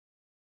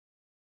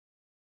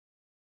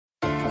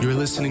You're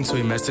listening to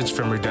a message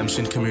from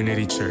Redemption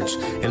Community Church,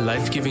 a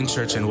life-giving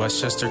church in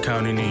Westchester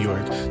County, New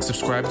York.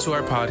 Subscribe to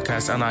our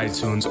podcast on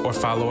iTunes or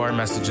follow our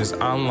messages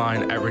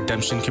online at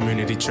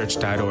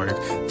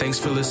redemptioncommunitychurch.org. Thanks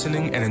for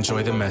listening and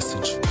enjoy the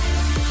message.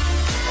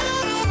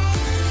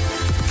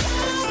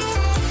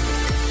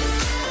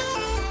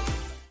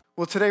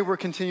 Well, today we're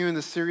continuing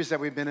the series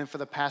that we've been in for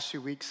the past few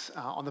weeks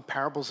on the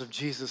parables of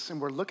Jesus, and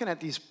we're looking at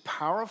these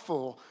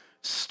powerful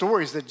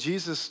stories that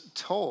Jesus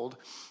told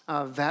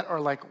that are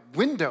like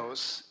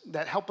windows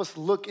that help us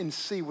look and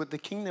see what the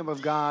kingdom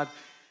of God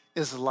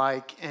is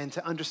like and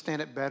to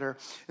understand it better.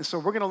 And so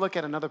we're going to look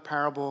at another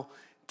parable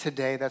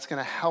today that's going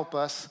to help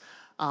us.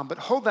 But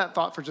hold that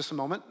thought for just a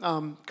moment.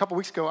 A couple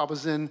weeks ago, I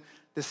was in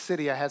this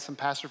city. I had some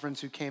pastor friends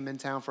who came in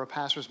town for a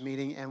pastor's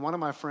meeting, and one of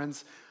my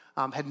friends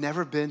had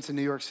never been to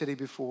New York City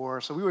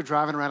before. So we were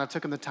driving around. I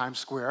took him to Times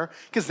Square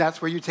because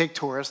that's where you take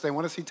tourists. They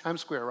want to see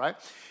Times Square, right?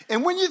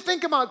 And when you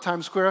think about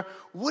Times Square,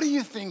 what do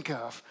you think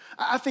of?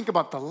 I think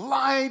about the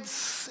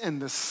lights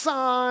and the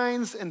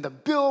signs and the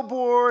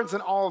billboards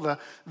and all the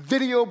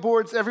video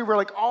boards everywhere,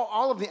 like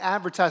all of the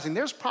advertising.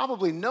 There's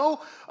probably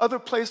no other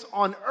place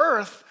on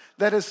earth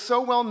that is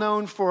so well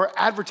known for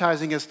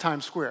advertising as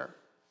Times Square.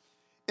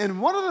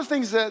 And one of the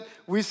things that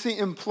we see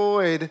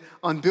employed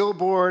on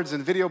billboards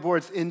and video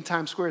boards in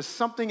Times Square is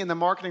something in the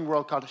marketing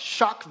world called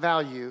shock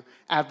value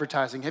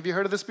advertising. Have you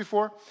heard of this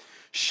before?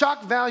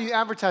 Shock value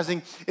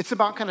advertising, it's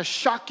about kind of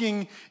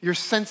shocking your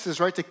senses,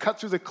 right? To cut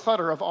through the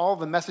clutter of all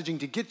the messaging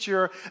to get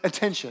your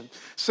attention.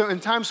 So in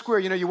Times Square,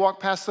 you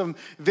walk past some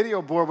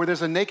video board where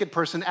there's a naked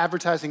person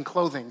advertising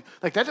clothing.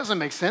 Like, that doesn't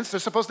make sense. They're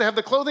supposed to have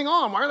the clothing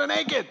on. Why are they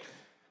naked?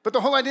 But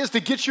the whole idea is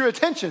to get your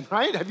attention,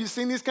 right? Have you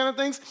seen these kind of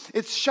things?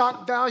 It's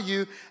shock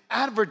value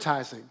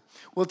advertising.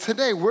 Well,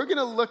 today we're going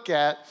to look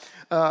at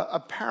a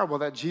parable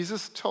that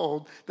Jesus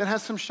told that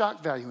has some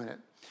shock value in it.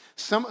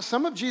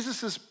 Some of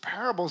Jesus'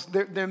 parables,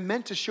 they're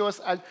meant to show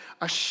us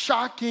a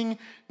shocking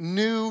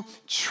new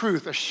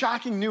truth, a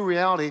shocking new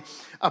reality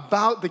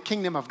about the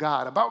kingdom of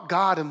God, about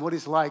God and what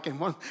he's like. And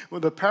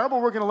the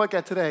parable we're going to look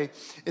at today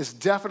is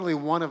definitely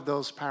one of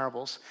those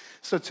parables.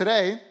 So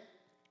today,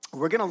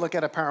 we're going to look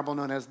at a parable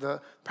known as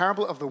the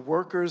parable of the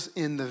workers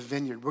in the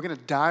vineyard. We're going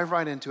to dive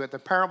right into it. The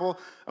parable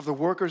of the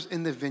workers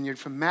in the vineyard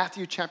from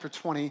Matthew chapter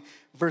 20,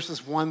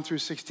 verses 1 through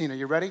 16. Are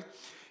you ready?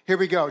 Here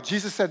we go.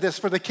 Jesus said this,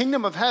 "For the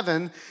kingdom of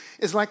heaven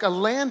is like a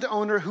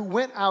landowner who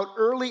went out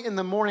early in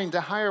the morning to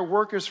hire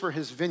workers for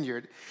his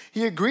vineyard.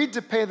 He agreed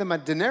to pay them a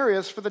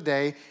denarius for the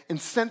day and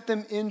sent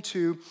them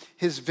into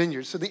his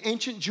vineyard." So the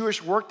ancient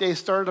Jewish workday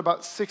started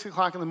about 6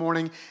 o'clock in the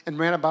morning and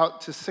ran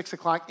about to 6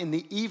 o'clock in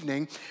the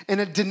evening. And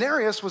a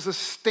denarius was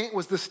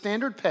the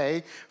standard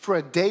pay for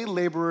a day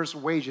laborer's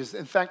wages.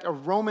 In fact, a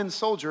Roman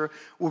soldier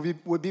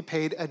would be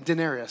paid a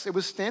denarius. It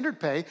was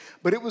standard pay,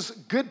 but it was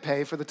good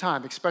pay for the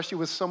time, especially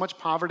with so much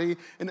poverty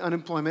and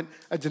unemployment.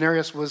 A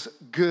denarius was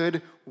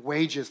good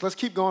wages. Let's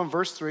keep going,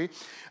 verse 3.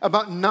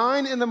 About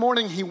 9 in the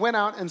morning, he went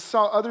out and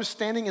saw others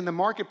standing in the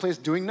marketplace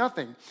doing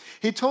nothing.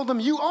 He told them,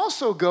 "You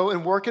also go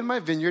and work in my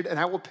vineyard, and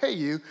I will pay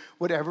you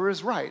whatever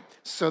is right."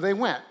 So they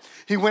went.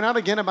 He went out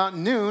again about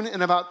noon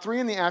and about 3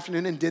 in the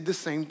afternoon and did the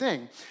same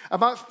thing.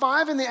 About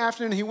 5 in the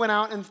afternoon, he went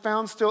out and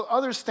found still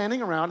others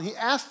standing around. He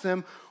asked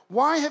them,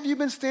 "Why have you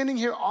been standing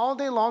here all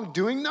day long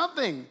doing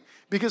nothing?"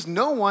 "Because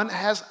no one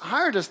has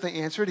hired us," they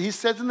answered. He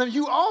said to them,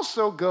 "You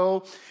also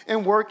go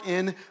and work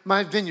in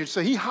my vineyard."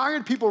 So he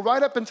hired people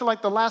right up until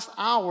like the last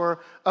hour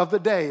of the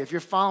day, if you're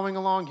following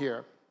along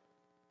here.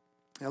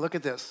 Now look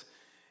at this.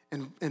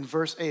 In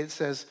verse 8 it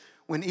says,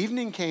 "When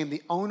evening came,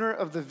 the owner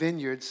of the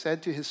vineyard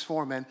said to his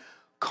foreman,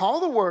 'Call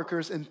the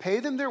workers and pay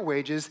them their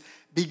wages,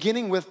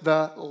 beginning with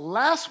the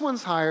last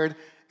ones hired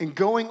and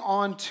going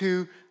on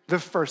to the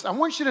first.'" I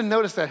want you to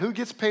notice that. Who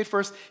gets paid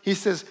first? He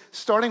says,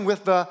 starting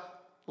with the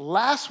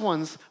last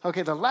ones,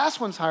 the last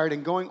ones hired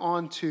and going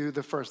on to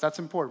the first. That's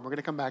important. We're going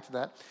to come back to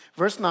that.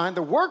 Verse 9,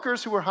 "The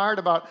workers who were hired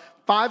about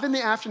 5 in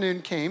the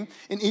afternoon came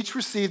and each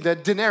received a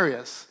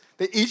denarius."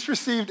 They each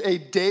received a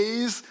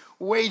day's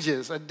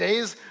wages, a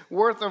day's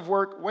worth of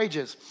work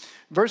wages.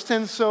 Verse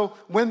 10, "So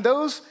when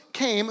those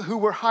came who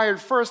were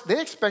hired first,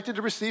 they expected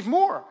to receive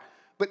more,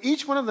 but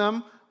each one of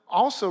them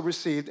also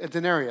received a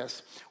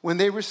denarius. When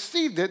they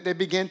received it, they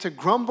began to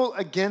grumble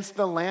against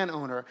the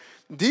landowner.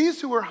 'These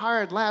who were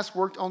hired last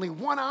worked only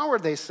 1 hour,'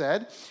 they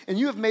said, 'and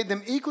you have made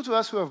them equal to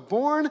us who have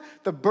borne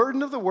the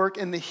burden of the work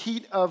in the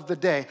heat of the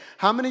day.'"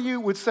 How many of you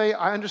would say,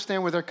 "I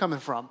understand where they're coming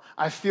from.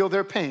 I feel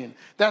their pain"?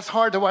 That's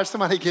hard to watch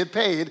somebody get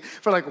paid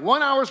for like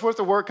 1 hour's worth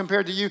of work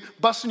compared to you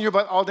busting your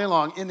butt all day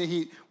long in the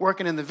heat,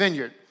 working in the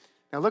vineyard.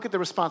 Now look at the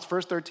response,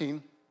 verse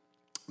 13.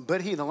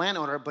 "But he," the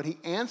landowner, "but he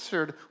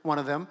answered one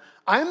of them,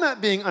 'I am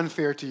not being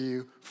unfair to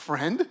you,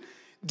 friend.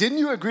 Didn't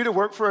you agree to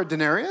work for a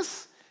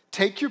denarius?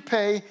 Take your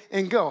pay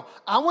and go.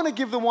 I want to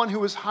give the one who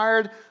was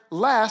hired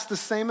last the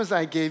same as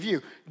I gave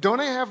you. Don't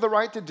I have the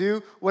right to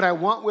do what I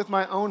want with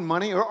my own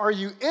money? Or are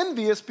you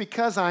envious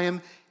because I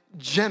am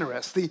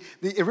generous. The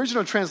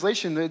original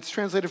translation that's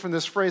translated from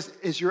this phrase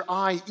is your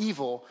eye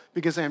evil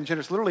because I am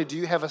generous. Literally, do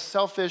you have a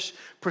selfish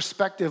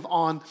perspective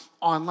on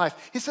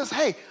life? He says,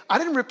 hey, I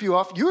didn't rip you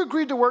off. You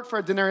agreed to work for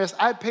a denarius.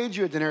 I paid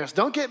you a denarius.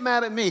 Don't get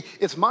mad at me.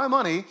 It's my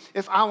money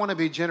if I want to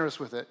be generous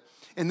with it.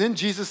 And then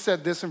Jesus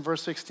said this in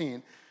verse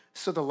 16.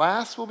 So the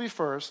last will be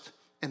first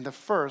and the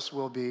first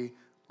will be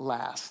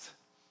last.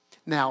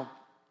 Now,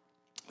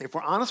 if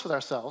we're honest with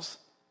ourselves,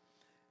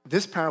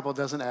 this parable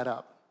doesn't add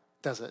up,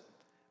 does it?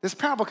 This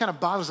parable kind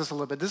of bothers us a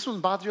little bit. This one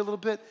bothers you a little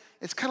bit.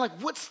 It's kind of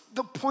like, what's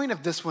the point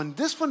of this one?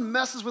 This one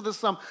messes with us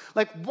some.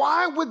 Like,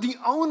 why would the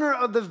owner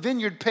of the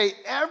vineyard pay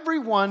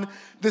everyone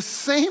the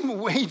same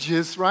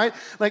wages, right?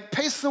 Like,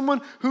 pay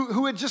someone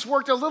who had just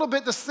worked a little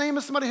bit the same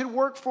as somebody who had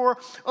worked for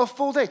a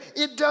full day?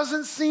 It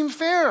doesn't seem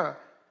fair.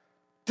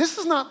 This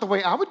is not the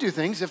way I would do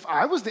things if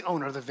I was the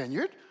owner of the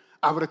vineyard.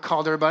 I would have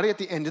called everybody at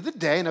the end of the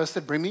day and I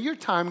said, bring me your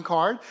time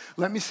card.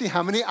 Let me see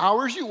how many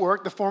hours you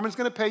worked. The foreman's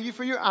going to pay you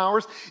for your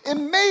hours.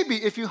 And maybe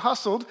if you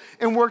hustled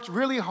and worked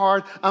really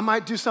hard, I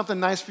might do something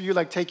nice for you,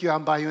 like take you out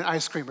and buy you an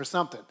ice cream or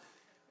something.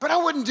 But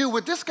I wouldn't do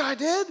what this guy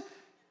did.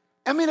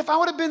 I mean, if I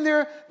would have been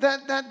there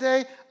that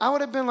day, I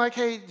would have been like,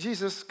 hey,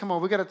 Jesus, come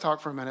on, we got to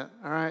talk for a minute,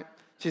 all right?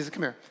 Jesus,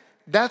 come here.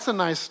 That's a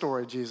nice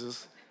story,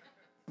 Jesus.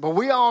 But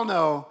we all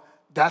know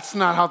that's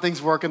not how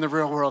things work in the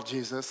real world,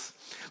 Jesus.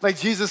 Like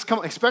Jesus,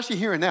 come, especially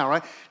here and now,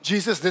 right?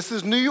 Jesus, this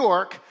is New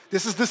York.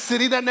 This is the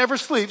city that never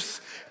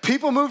sleeps.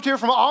 People moved here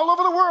from all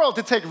over the world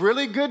to take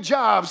really good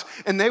jobs,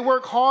 and they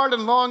work hard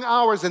and long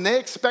hours, and they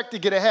expect to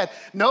get ahead.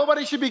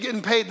 Nobody should be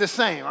getting paid the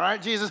same, all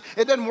right, Jesus?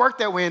 It doesn't work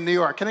that way in New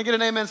York. Can I get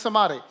an amen,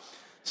 somebody?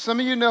 Some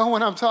of you know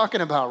what I'm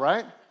talking about,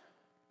 right?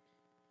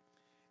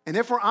 And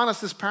if we're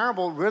honest, this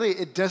parable, really,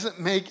 it doesn't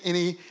make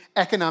any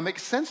economic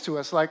sense to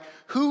us. Like,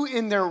 who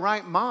in their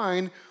right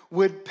mind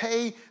would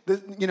pay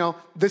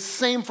the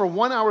same for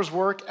 1 hour's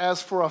work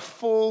as for a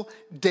full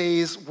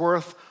day's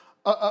worth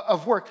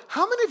of work?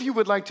 How many of you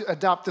would like to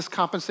adopt this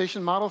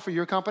compensation model for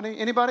your company?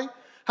 Anybody?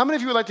 How many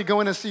of you would like to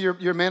go in and see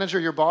your manager,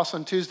 your boss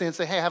on Tuesday and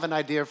say, hey, I have an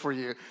idea for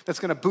you that's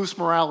going to boost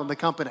morale in the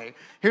company.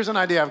 Here's an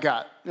idea I've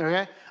got,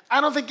 okay? I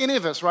don't think any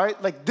of us,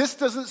 right? Like, this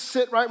doesn't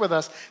sit right with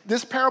us.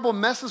 This parable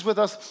messes with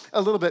us a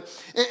little bit.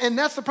 And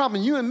that's the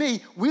problem. You and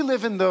me, we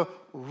live in the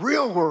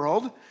real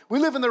world. We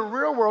live in the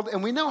real world,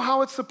 and we know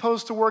how it's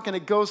supposed to work, and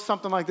it goes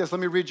something like this.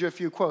 Let me read you a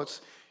few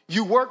quotes.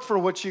 You work for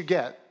what you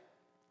get.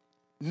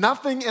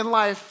 Nothing in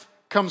life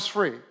comes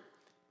free.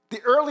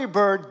 The early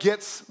bird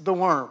gets the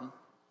worm.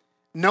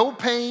 No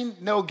pain,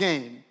 no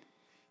gain.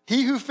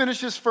 He who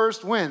finishes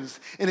first wins.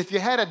 And if you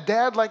had a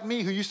dad like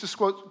me who used to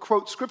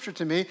quote scripture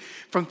to me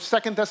from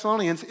 2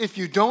 Thessalonians, if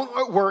you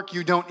don't work,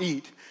 you don't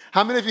eat.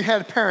 How many of you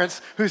had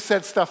parents who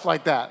said stuff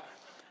like that?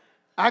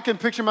 I can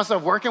picture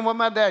myself working with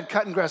my dad,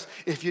 cutting grass.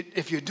 If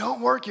you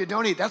don't work, you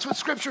don't eat. That's what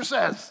scripture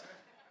says.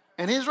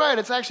 And he's right.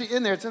 It's actually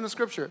in there. It's in the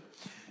scripture.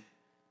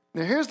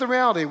 Now, here's the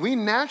reality. We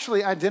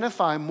naturally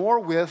identify more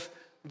with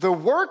the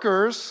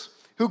workers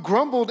who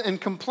grumbled and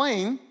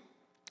complained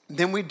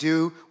than we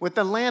do with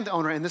the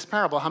landowner in this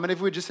parable. How many of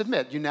you would just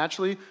admit you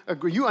naturally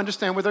agree? You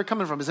understand where they're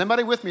coming from. Is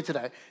anybody with me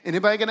today?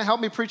 Anybody going to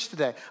help me preach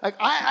today? Like,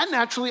 I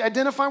naturally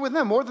identify with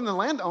them more than the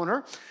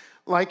landowner.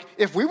 Like,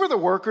 if we were the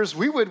workers,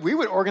 we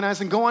would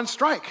organize and go on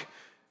strike.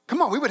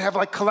 Come on, we would have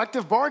like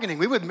collective bargaining.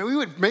 We would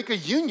make a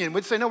union.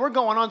 We'd say, no, we're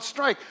going on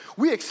strike.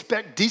 We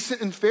expect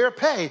decent and fair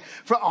pay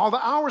for all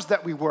the hours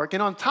that we work.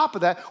 And on top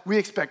of that, we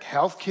expect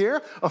health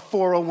care, a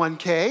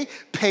 401k,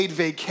 paid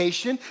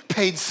vacation,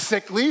 paid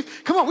sick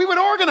leave. Come on, we would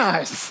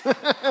organize.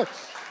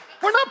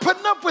 We're not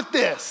putting up with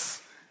this.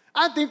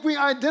 I think we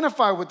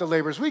identify with the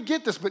laborers. We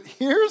get this, but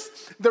here's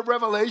the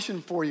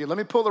revelation for you. Let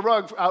me pull the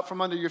rug out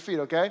from under your feet,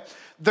 okay?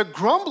 The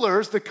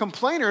grumblers, the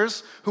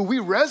complainers who we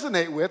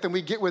resonate with and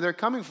we get where they're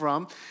coming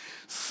from,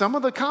 some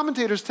of the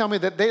commentators tell me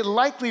that they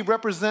likely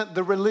represent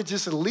the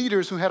religious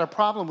leaders who had a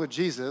problem with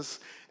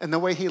Jesus and the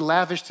way he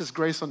lavished his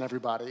grace on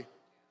everybody.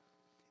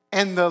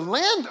 And the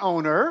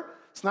landowner,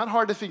 it's not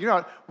hard to figure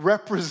out,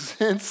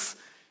 represents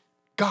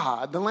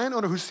God. The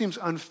landowner who seems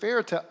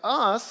unfair to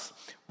us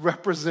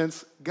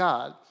represents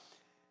God.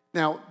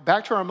 Now,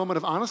 back to our moment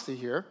of honesty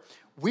here.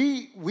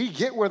 We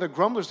get where the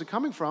grumblers are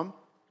coming from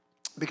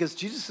because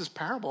Jesus'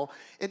 parable,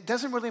 it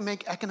doesn't really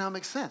make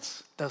economic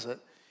sense, does it?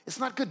 It's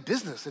not good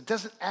business. It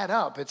doesn't add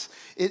up.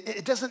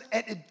 It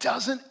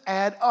doesn't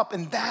add up.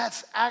 And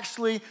that's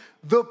actually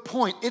the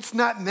point. It's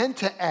not meant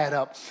to add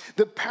up.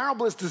 The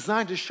parable is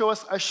designed to show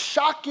us a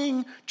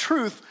shocking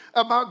truth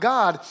about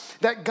God,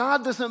 that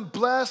God doesn't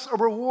bless or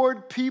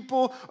reward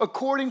people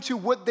according to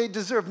what they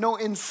deserve. No,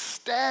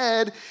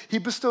 instead, he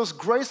bestows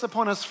grace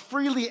upon us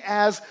freely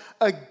as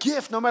a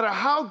gift, no matter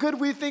how good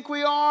we think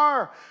we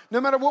are, no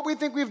matter what we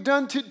think we've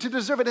done to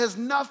deserve it. It has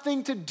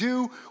nothing to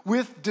do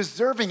with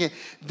deserving it.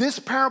 This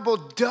parable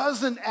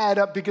doesn't add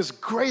up because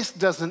grace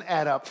doesn't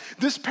add up.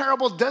 This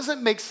parable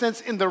doesn't make sense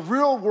in the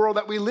real world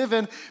that we live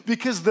in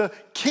because the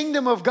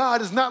kingdom of God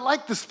is not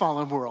like this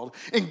fallen world.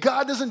 And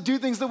God doesn't do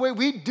things the way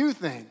we do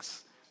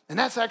things. And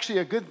that's actually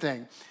a good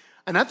thing.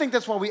 And I think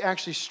that's why we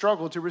actually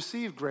struggle to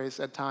receive grace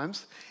at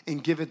times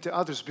and give it to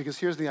others, because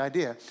here's the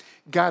idea.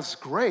 God's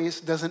grace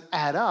doesn't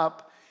add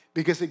up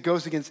because it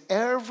goes against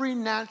every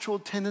natural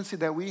tendency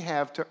that we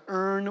have to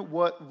earn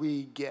what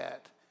we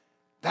get.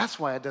 That's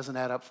why it doesn't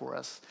add up for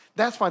us.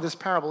 That's why this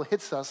parable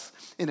hits us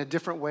in a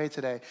different way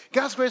today.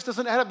 God's grace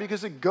doesn't add up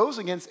because it goes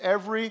against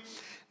every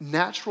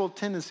natural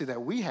tendency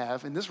that we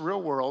have in this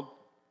real world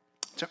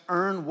to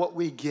earn what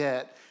we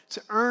get,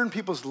 to earn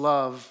people's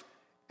love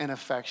and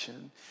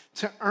affection,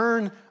 to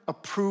earn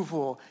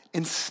approval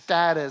and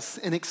status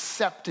and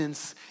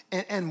acceptance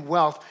and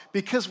wealth,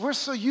 because we're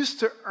so used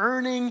to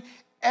earning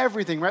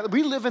everything, right?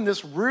 We live in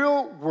this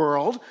real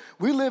world.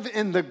 We live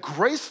in the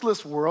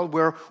graceless world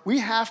where we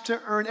have to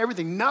earn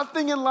everything.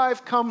 Nothing in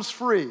life comes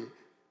free.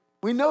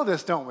 We know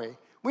this, don't we?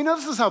 We know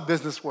this is how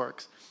business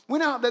works. We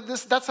know that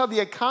that's how the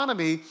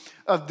economy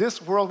of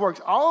this world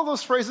works. All of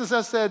those phrases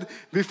I said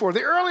before,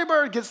 the early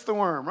bird gets the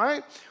worm,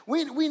 right?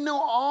 We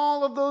know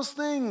all of those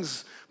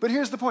things. But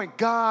here's the point.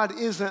 God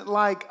isn't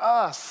like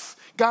us.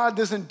 God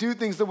doesn't do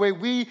things the way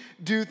we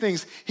do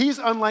things. He's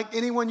unlike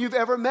anyone you've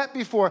ever met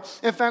before.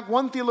 In fact,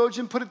 one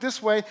theologian put it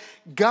this way: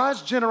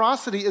 God's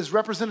generosity is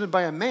represented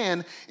by a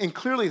man, and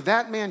clearly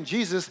that man,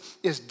 Jesus,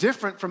 is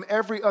different from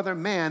every other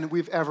man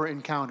we've ever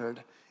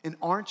encountered. And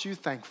aren't you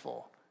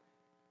thankful?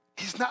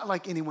 He's not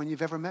like anyone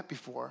you've ever met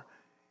before.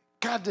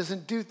 God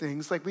doesn't do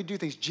things like we do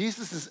things.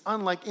 Jesus is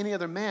unlike any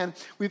other man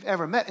we've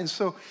ever met. And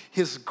so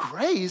his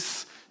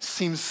grace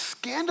seems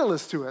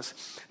scandalous to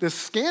us. The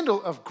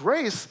scandal of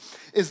grace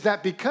is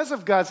that because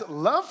of God's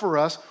love for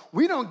us,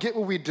 we don't get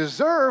what we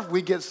deserve,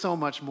 we get so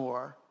much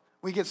more.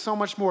 We get so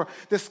much more.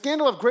 The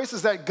scandal of grace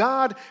is that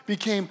God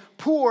became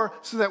poor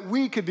so that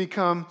we could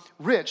become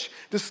rich.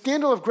 The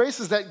scandal of grace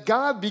is that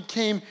God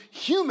became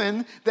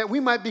human that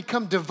we might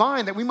become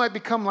divine, that we might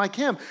become like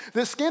him.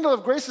 The scandal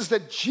of grace is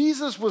that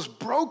Jesus was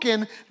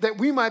broken that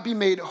we might be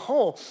made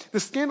whole. The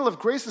scandal of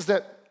grace is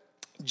that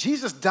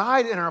Jesus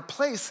died in our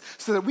place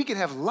so that we could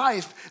have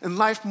life and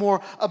life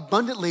more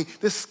abundantly.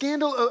 The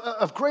scandal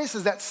of grace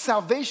is that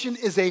salvation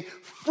is a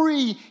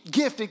free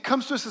gift. It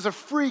comes to us as a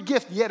free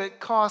gift, yet it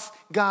costs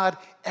God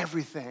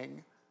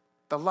everything.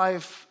 The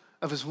life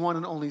of his one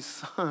and only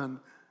Son.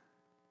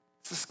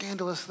 It's a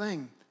scandalous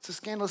thing. It's a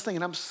scandalous thing.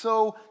 And I'm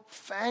so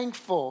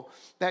thankful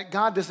that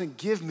God doesn't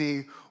give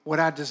me what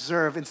I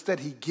deserve. Instead,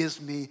 he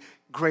gives me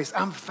grace.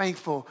 I'm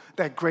thankful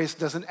that grace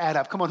doesn't add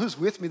up. Come on, who's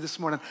with me this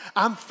morning?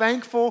 I'm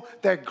thankful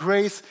that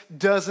grace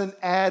doesn't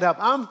add up.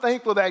 I'm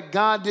thankful that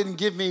God didn't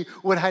give me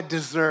what I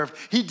deserved.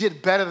 He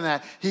did better than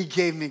that. He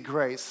gave me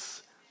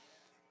grace.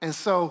 And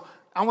so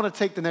I want to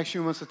take the next few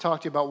minutes to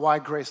talk to you about why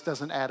grace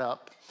doesn't add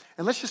up.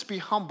 And let's just be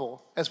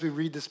humble as we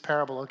read this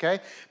parable,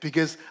 okay?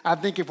 Because I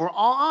think if we're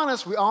all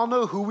honest, we all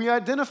know who we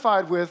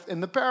identified with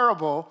in the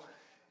parable.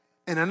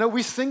 And I know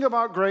we sing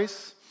about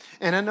grace.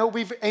 And I know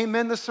we've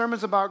amen the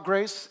sermons about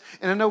grace.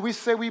 And I know we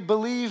say we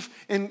believe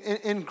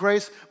in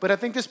grace. But I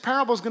think this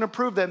parable is going to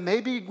prove that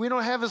maybe we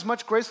don't have as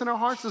much grace in our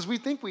hearts as we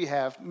think we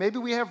have. Maybe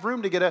we have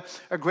room to get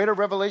a greater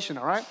revelation,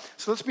 all right?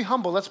 So let's be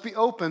humble. Let's be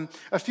open.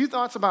 A few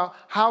thoughts about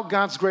how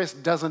God's grace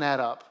doesn't add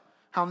up.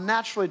 How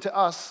naturally to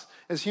us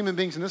as human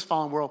beings in this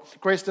fallen world,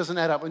 grace doesn't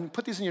add up. And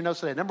put these in your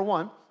notes today. Number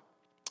one,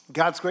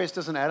 God's grace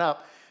doesn't add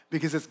up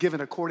because it's given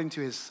according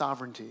to his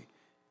sovereignty.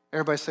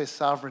 Everybody say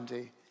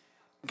sovereignty.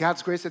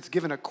 God's grace that's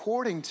given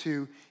according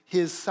to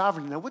his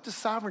sovereignty. Now, what does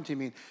sovereignty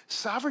mean?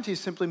 Sovereignty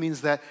simply means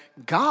that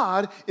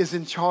God is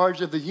in charge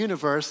of the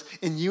universe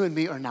and you and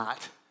me are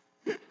not.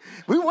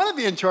 We want to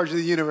be in charge of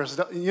the universe,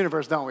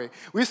 don't we?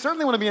 We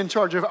certainly want to be in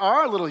charge of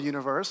our little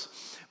universe,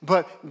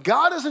 but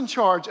God is in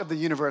charge of the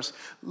universe.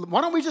 Why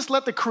don't we just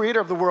let the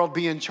creator of the world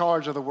be in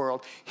charge of the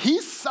world?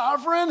 He's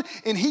sovereign,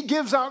 and he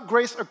gives out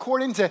grace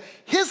according to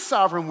his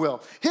sovereign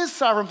will, his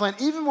sovereign plan,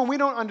 even when we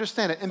don't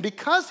understand it. And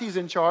because he's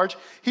in charge,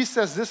 he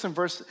says this in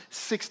verse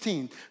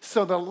 16.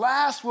 So the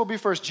last will be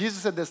first.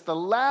 Jesus said this, the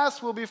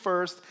last will be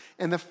first,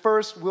 and the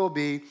first will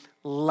be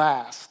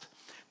last.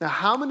 Now,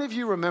 how many of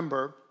you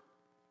remember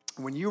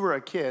when you were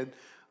a kid,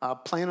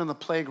 playing on the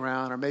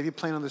playground or maybe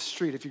playing on the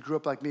street? If you grew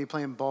up like me,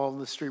 playing ball in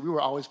the street, we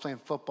were always playing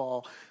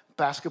football,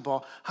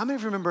 basketball. How many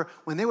of you remember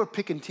when they were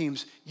picking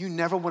teams, you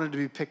never wanted to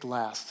be picked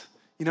last?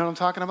 You know what I'm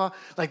talking about?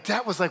 Like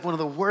that was like one of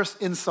the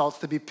worst insults,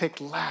 to be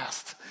picked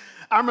last.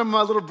 I remember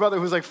my little brother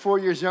who was like 4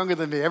 years younger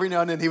than me. Every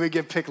now and then he would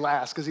get picked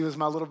last because he was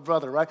my little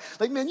brother, right?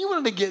 Like, man, you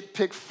wanted to get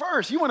picked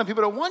first. You wanted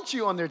people to want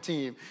you on their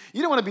team.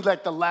 You don't want to be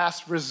like the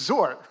last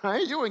resort,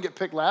 right? You wouldn't get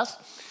picked last.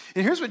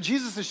 And here's what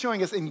Jesus is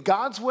showing us. In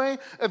God's way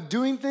of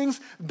doing things,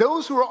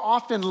 those who are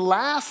often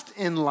last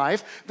in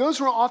life, those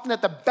who are often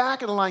at the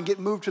back of the line, get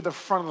moved to the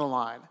front of the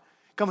line.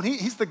 Come on,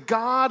 he's the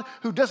God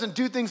who doesn't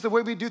do things the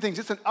way we do things.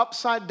 It's an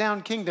upside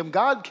down kingdom.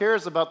 God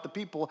cares about the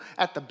people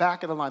at the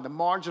back of the line, the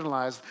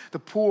marginalized, the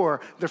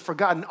poor, the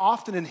forgotten.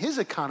 Often in his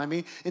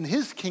economy, in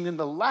his kingdom,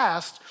 the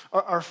last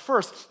are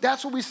first.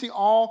 That's what we see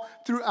all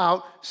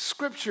throughout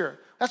Scripture.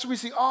 That's what we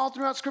see all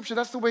throughout Scripture.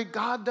 That's the way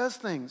God does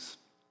things.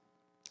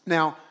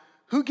 Now,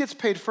 who gets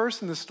paid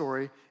first in this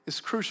story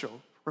is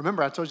crucial.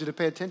 Remember, I told you to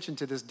pay attention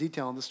to this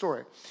detail in the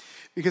story.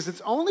 Because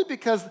it's only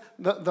because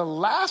the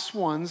last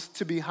ones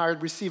to be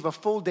hired receive a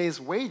full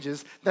day's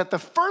wages that the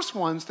first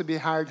ones to be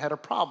hired had a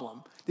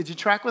problem. Did you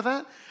track with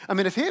that? I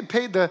mean, if he had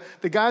paid the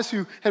guys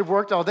who had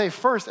worked all day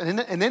first and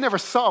they never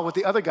saw what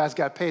the other guys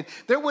got paid,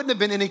 there wouldn't have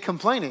been any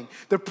complaining.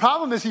 The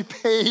problem is he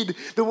paid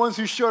the ones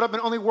who showed up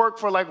and only worked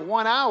for like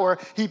 1 hour.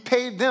 He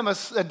paid them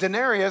a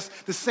denarius,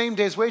 the same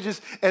day's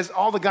wages as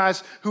all the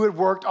guys who had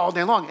worked all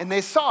day long. And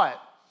they saw it.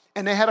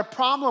 And they had a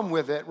problem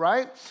with it,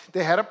 right?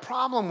 They had a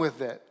problem with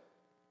it.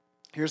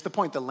 Here's the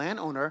point. The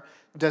landowner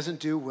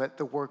doesn't do what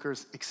the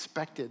workers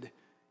expected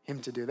him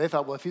to do. They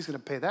thought, well, if he's going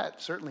to pay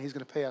that, certainly he's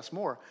going to pay us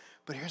more.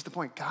 But here's the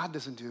point. God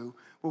doesn't do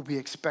what we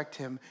expect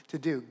him to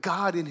do.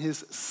 God, in his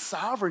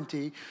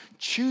sovereignty,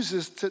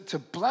 chooses to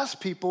bless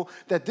people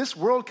that this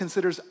world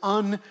considers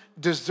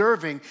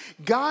undeserving.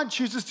 God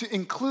chooses to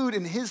include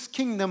in his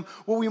kingdom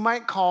what we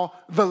might call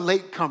the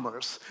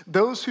latecomers,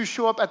 those who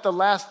show up at the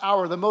last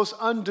hour, the most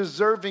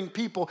undeserving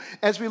people.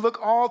 As we look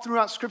all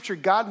throughout Scripture,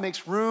 God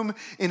makes room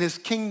in his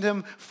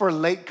kingdom for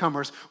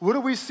latecomers. What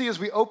do we see as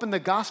we open the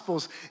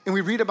Gospels and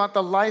we read about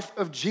the life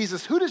of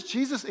Jesus? Who does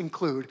Jesus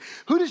include?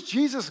 Who does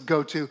Jesus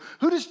go to?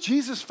 Who does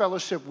Jesus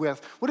fellowship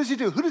with? What does he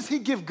do? Who does he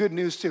give good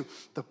news to?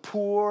 The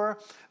poor,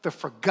 the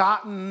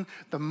forgotten,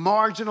 the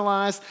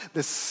marginalized,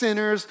 the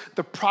sinners,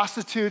 the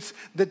prostitutes,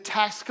 the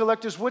tax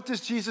collectors. What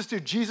does Jesus do?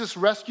 Jesus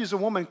rescues a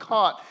woman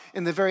caught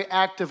in the very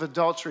act of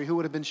adultery who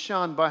would have been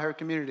shunned by her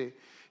community.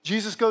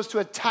 Jesus goes to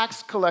a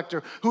tax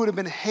collector who would have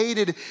been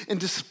hated and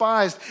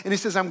despised, and he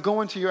says, I'm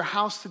going to your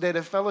house today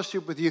to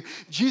fellowship with you.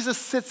 Jesus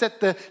sits at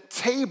the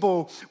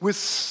table with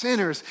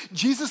sinners.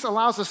 Jesus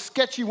allows a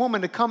sketchy woman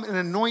to come and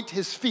anoint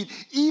his feet.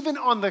 Even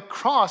on the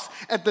cross,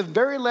 at the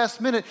very last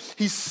minute,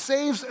 he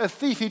saves a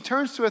thief. He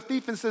turns to a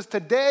thief and says,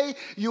 today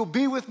you'll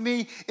be with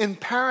me in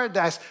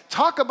paradise.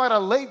 Talk about a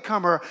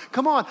latecomer.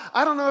 Come on,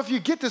 I don't know if you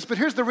get this, but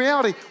here's the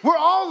reality. We're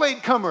all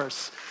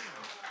latecomers.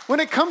 When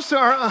it comes to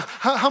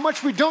how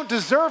much we don't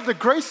deserve the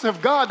grace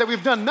of God, that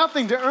we've done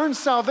nothing to earn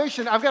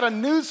salvation, I've got a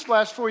news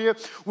flash for you.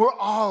 We're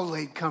all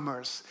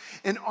latecomers.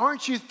 And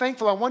aren't you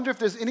thankful? I wonder if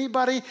there's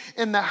anybody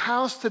in the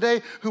house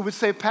today who would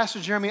say,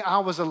 Pastor Jeremy, I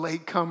was a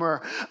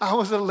latecomer. I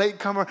was a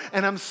latecomer,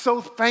 and I'm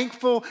so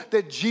thankful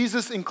that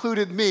Jesus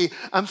included me.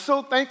 I'm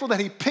so thankful that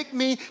he picked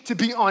me to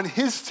be on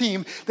his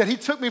team, that he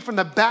took me from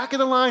the back of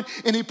the line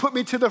and he put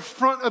me to the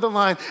front of the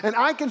line. And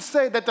I can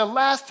say that the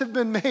last have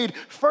been made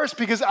first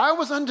because I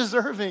was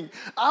undeserving.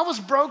 I was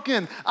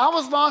broken. I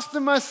was lost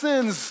in my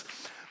sins.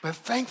 But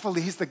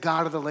thankfully, he's the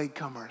God of the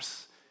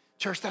latecomers.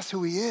 Church, that's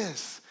who he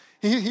is.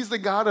 He's the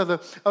God of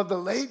the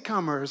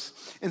latecomers.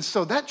 And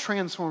so that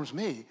transforms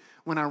me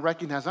when I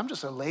recognize I'm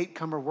just a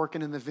latecomer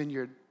working in the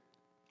vineyard.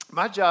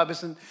 My job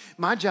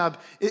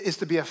is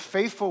to be a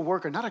faithful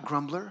worker, not a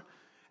grumbler.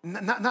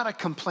 Not a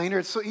complainer.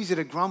 It's so easy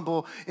to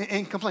grumble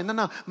and complain.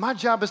 No. My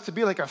job is to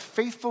be like a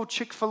faithful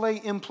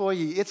Chick-fil-A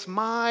employee. It's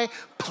my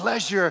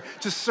pleasure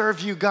to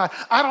serve you, God.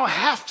 I don't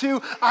have to.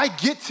 I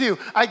get to.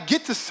 I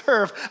get to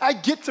serve. I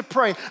get to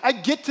pray. I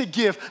get to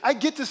give. I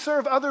get to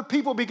serve other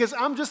people because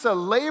I'm just a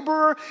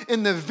laborer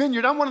in the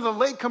vineyard. I'm one of the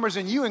latecomers,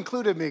 and you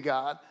included me,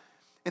 God.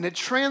 And it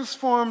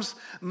transforms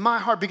my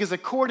heart because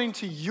according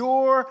to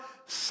your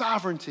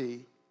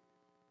sovereignty,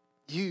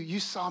 you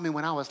saw me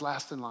when I was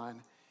last in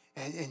line.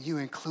 And you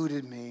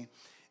included me.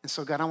 And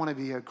so, God, I want to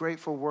be a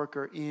grateful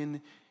worker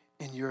in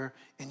your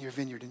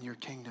vineyard, in your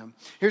kingdom.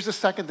 Here's the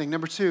second thing.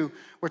 Number two,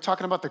 we're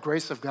talking about the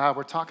grace of God.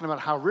 We're talking about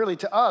how really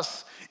to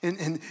us,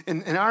 in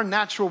our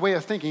natural way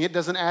of thinking, it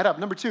doesn't add up.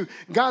 Number two,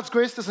 God's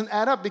grace doesn't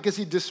add up because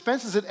he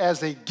dispenses it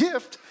as a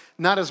gift,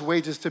 not as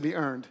wages to be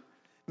earned.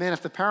 Man,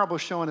 if the parable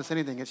is showing us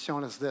anything, it's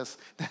showing us this,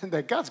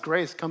 that God's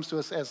grace comes to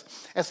us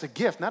as a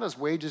gift, not as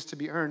wages to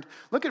be earned.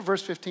 Look at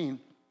verse 15.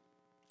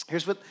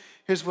 Here's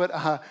what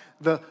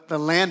the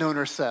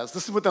landowner says.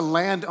 This is what the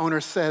landowner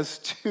says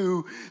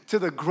to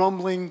the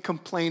grumbling,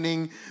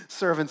 complaining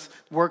servants,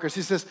 workers.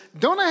 He says,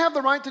 don't I have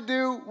the right to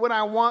do what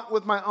I want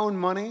with my own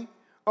money?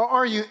 Or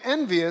are you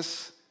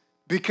envious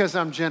because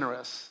I'm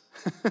generous?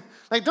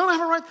 Like, don't I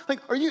have a right? Like,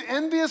 are you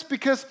envious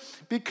because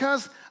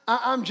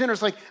I'm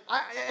generous? Like,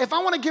 if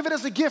I want to give it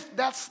as a gift,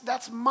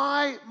 that's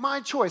my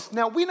choice.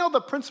 Now, we know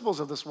the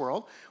principles of this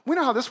world. We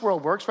know how this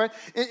world works, right?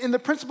 In the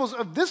principles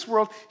of this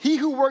world, he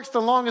who works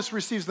the longest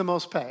receives the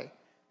most pay.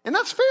 And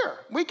that's fair.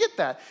 We get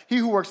that. He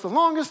who works the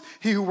longest,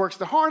 he who works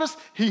the hardest,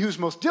 he who's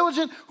most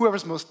diligent,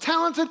 whoever's most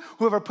talented,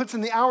 whoever puts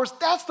in the hours,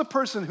 that's the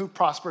person who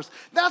prospers.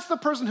 That's the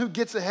person who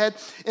gets ahead,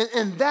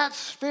 and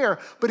that's fair.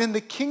 But in the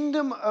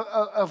kingdom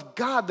of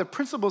God, the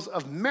principles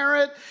of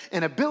merit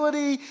and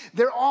ability,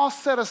 they're all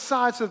set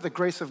aside so that the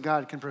grace of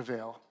God can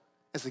prevail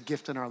as a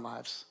gift in our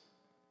lives.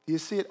 Do you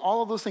see it?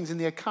 All of those things in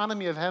the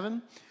economy of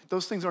heaven,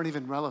 those things aren't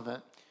even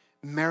relevant.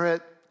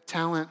 Merit,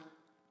 talent,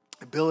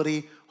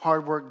 ability,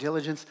 hard work,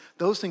 diligence,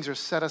 those things are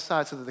set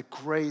aside so that the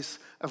grace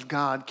of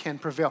God can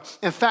prevail.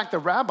 In fact, the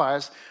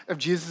rabbis of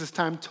Jesus'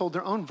 time told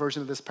their own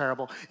version of this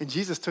parable, and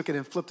Jesus took it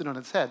and flipped it on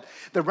its head.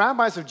 The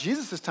rabbis of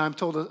Jesus' time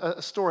told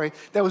a story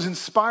that was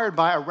inspired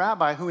by a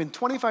rabbi who in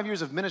 25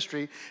 years of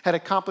ministry had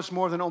accomplished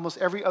more than almost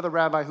every other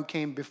rabbi who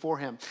came before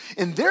him.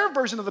 And their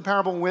version of the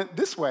parable went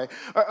this way.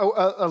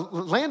 A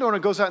landowner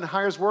goes out and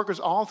hires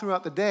workers all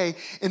throughout the day,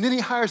 and then he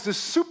hires this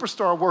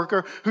superstar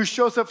worker who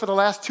shows up for the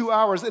last 2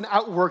 hours and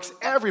outworks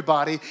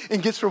everybody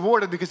and gets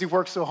rewarded because he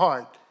works so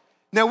hard.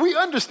 Now, we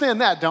understand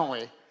that, don't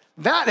we?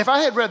 That, if I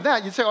had read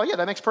that, you'd say, oh, yeah,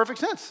 that makes perfect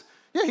sense.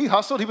 Yeah, he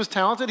hustled, he was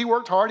talented, he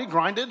worked hard, he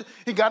grinded,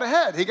 he got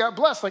ahead, he got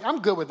blessed. Like,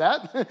 I'm good with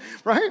that,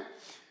 right?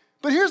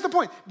 But here's the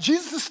point.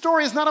 Jesus'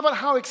 story is not about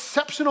how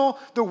exceptional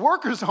the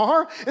workers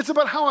are. It's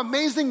about how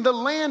amazing the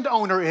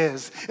landowner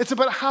is. It's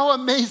about how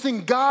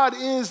amazing God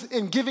is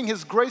in giving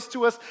his grace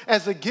to us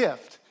as a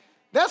gift.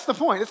 That's the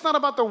point. It's not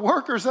about the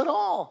workers at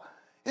all.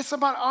 It's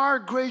about our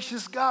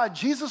gracious God.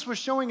 Jesus was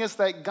showing us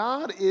that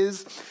God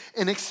is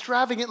an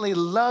extravagantly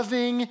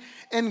loving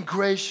and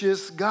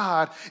gracious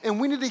God. And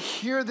we need to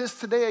hear this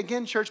today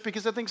again, church,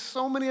 because I think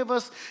so many of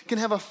us can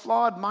have a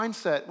flawed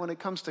mindset when it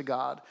comes to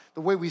God,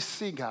 the way we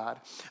see God.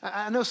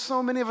 I know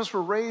so many of us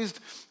were raised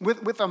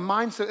with a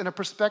mindset and a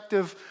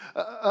perspective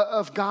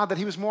of God that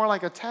he was more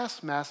like a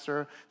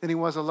taskmaster than he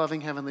was a loving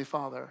heavenly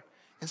Father.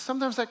 And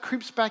sometimes that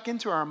creeps back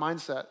into our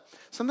mindset.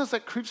 Sometimes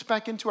that creeps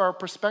back into our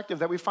perspective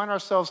that we find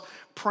ourselves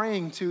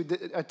praying to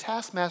a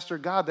taskmaster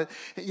God that,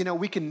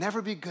 we can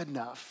never be good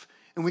enough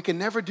and we can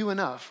never do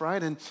enough,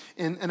 right?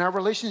 And our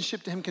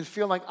relationship to him can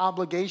feel like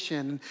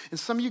obligation. And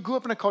some of you grew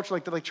up in a culture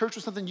like that, like church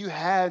was something you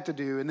had to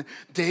do and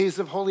days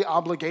of holy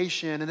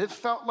obligation. And it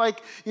felt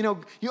like,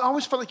 you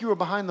always felt like you were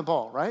behind the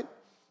ball, right?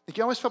 Like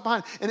you always felt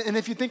behind. And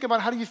if you think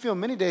about how do you feel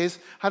many days,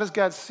 how does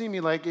God see me?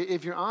 Like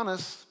if you're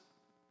honest,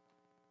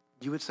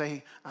 you would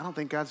say, I don't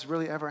think God's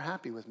really ever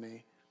happy with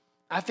me.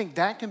 I think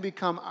that can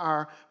become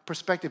our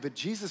perspective, but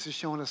Jesus is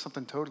showing us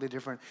something totally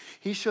different.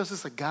 He shows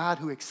us a God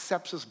who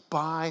accepts us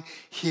by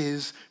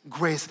his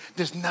grace.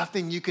 There's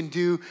nothing you can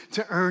do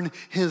to earn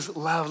his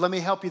love. Let me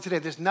help you today.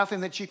 There's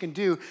nothing that you can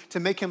do to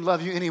make him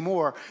love you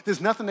anymore.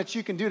 There's nothing that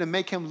you can do to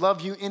make him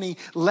love you any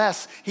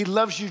less. He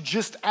loves you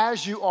just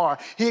as you are.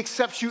 He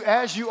accepts you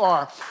as you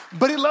are,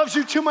 but he loves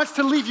you too much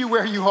to leave you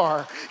where you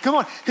are. Come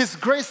on. His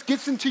grace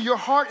gets into your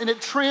heart and it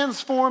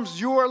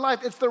transforms your life.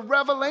 It's the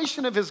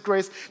revelation of his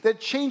grace that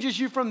changes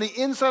you from the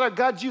inside out.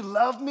 God, you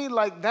love me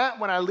like that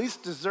when I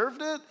least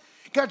deserved it.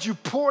 God, you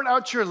poured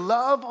out your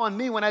love on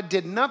me when I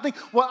did nothing.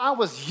 While I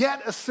was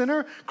yet a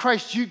sinner,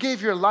 Christ, you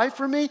gave your life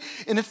for me.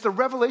 And it's the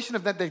revelation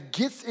of that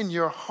gets in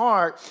your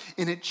heart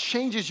and it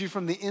changes you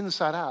from the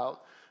inside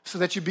out so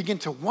that you begin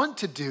to want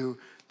to do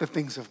the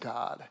things of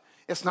God.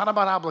 It's not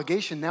about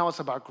obligation. Now it's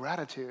about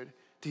gratitude.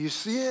 Do you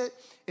see it?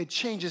 It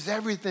changes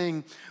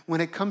everything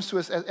when it comes to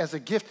us as a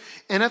gift.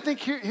 And I think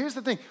here's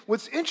the thing.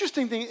 The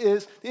interesting thing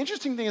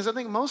is I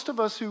think most of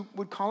us who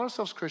would call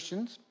ourselves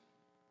Christians,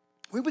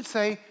 we would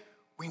say,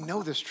 we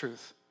know this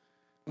truth.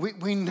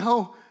 We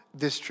know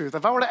this truth.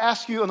 If I were to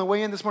ask you on the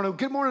way in this morning,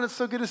 good morning, it's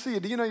so good to see you.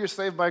 Do you know you're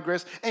saved by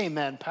grace?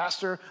 Amen,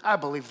 Pastor. I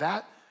believe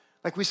that.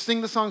 Like we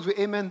sing the songs, we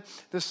amen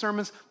the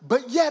sermons.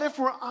 But yet, if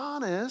we're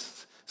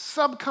honest,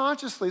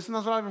 subconsciously,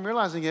 sometimes without even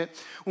realizing it,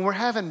 when we're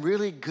having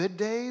really good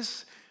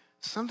days,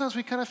 sometimes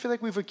we kind of feel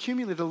like we've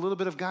accumulated a little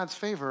bit of God's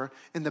favor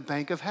in the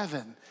bank of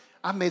heaven.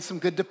 I've made some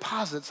good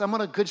deposits. I'm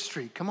on a good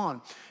streak. Come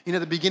on.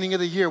 The beginning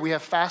of the year, we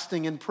have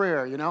fasting and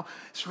prayer,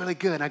 It's really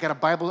good. I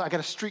got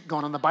a streak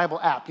going on the Bible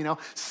app,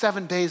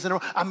 7 days in a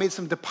row. I made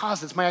some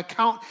deposits. My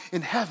account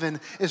in heaven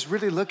is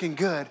really looking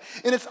good.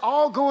 And it's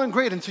all going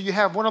great until you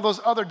have one of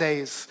those other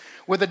days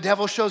where the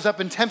devil shows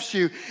up and tempts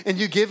you and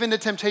you give in to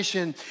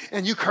temptation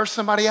and you curse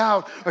somebody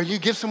out or you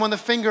give someone the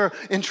finger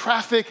in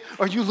traffic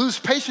or you lose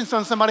patience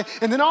on somebody.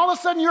 And then all of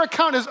a sudden your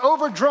account is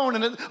overdrawn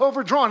and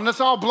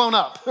it's all blown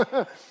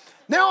up.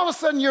 Now all of a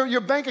sudden your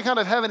bank account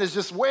of heaven is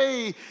just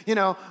way,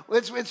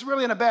 it's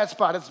really in a bad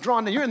spot. It's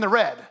drawn, you're in the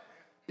red.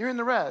 You're in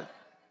the red.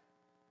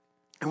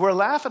 And we're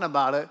laughing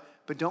about it,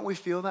 but don't we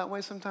feel that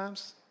way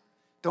sometimes?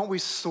 Don't we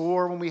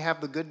soar when we have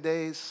the good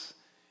days?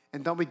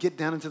 And don't we get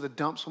down into the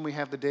dumps when we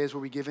have the days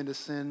where we give into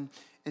sin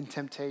and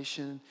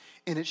temptation?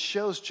 And it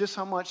shows just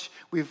how much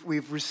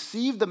we've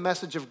received the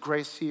message of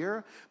grace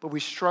here, but we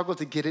struggle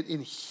to get it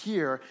in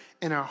here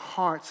in our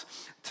hearts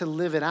to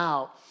live it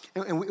out.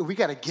 And we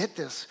got to get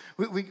this.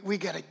 We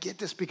got to get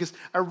this because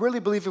I really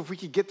believe if we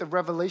could get the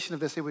revelation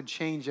of this, it would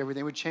change everything.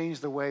 It would change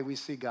the way we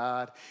see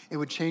God. It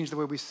would change the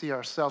way we see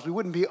ourselves. We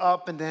wouldn't be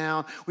up and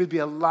down. We'd be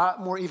a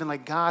lot more even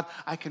like, God,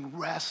 I can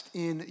rest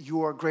in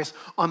your grace.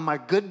 On my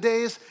good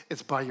days,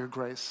 it's by your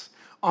grace.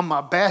 On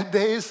my bad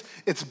days,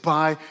 it's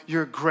by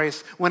your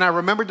grace. When I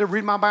remembered to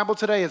read my Bible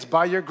today, it's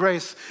by your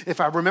grace. If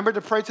I remembered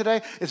to pray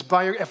today, it's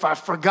by your, if I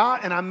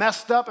forgot and I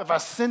messed up, if I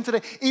sinned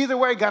today, either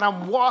way, God,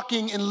 I'm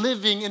walking and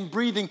living and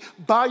breathing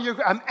by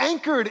your, I'm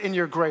anchored in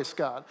your grace,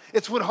 God.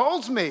 It's what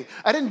holds me.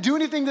 I didn't do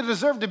anything to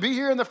deserve to be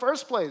here in the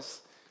first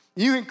place.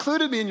 You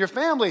included me in your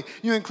family.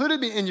 You included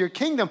me in your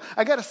kingdom.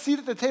 I got a seat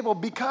at the table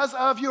because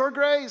of your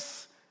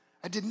grace.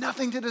 I did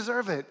nothing to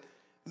deserve it.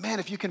 Man,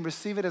 if you can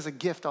receive it as a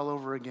gift all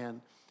over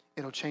again,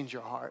 it'll change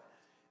your heart.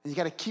 And you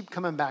got to keep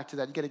coming back to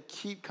that. You got to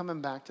keep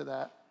coming back to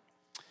that.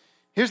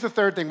 Here's the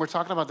third thing. We're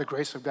talking about the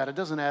grace of God. It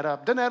doesn't add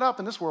up. It doesn't add up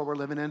in this world we're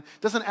living in.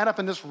 It doesn't add up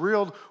in this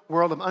real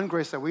world of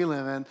ungrace that we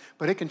live in,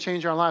 but it can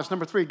change our lives.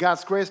 Number 3,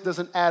 God's grace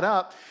doesn't add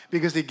up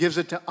because he gives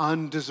it to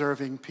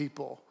undeserving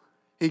people.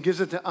 He gives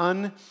it to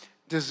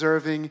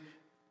undeserving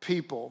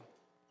people.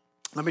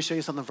 Let me show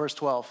you something, verse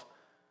 12.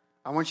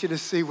 I want you to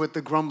see what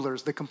the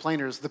grumblers, the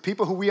complainers, the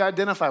people who we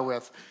identify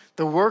with,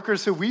 the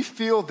workers who we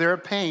feel their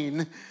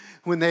pain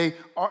when they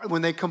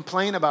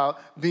complain about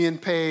being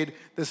paid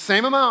the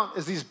same amount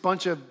as these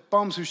bunch of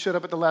bums who showed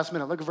up at the last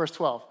minute. Look at verse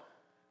 12.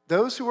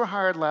 Those who were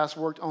hired last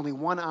worked only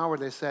 1 hour,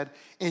 they said,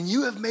 and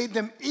you have made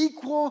them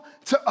equal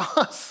to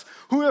us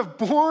who have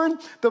borne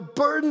the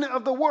burden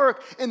of the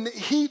work in the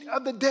heat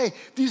of the day.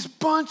 These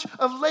bunch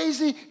of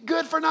lazy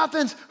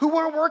good-for-nothings who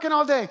weren't working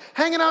all day,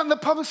 hanging out in the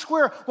public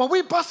square while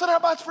we busted our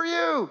butts for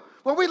you,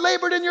 while we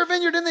labored in your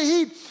vineyard in the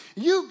heat.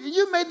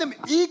 You made them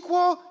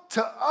equal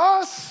to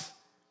us.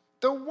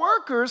 The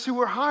workers who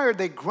were hired,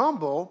 they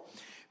grumble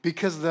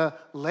because the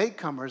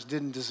latecomers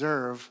didn't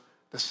deserve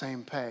the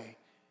same pay.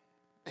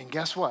 And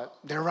guess what?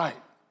 They're right.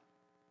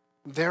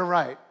 They're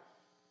right.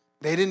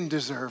 They didn't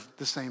deserve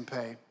the same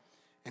pay.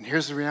 And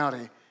here's the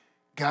reality.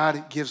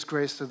 God gives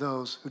grace to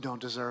those who don't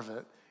deserve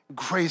it.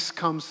 Grace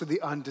comes to the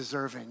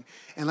undeserving.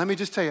 And let me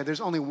just tell you, there's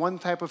only one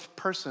type of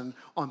person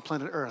on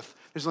planet Earth.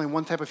 There's only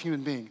one type of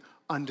human being,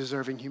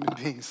 undeserving human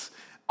beings.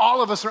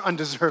 All of us are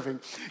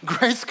undeserving.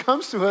 Grace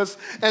comes to us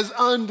as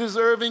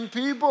undeserving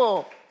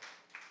people.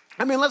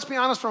 I mean, let's be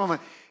honest for a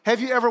moment. Have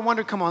you ever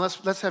wondered, come on,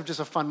 let's have just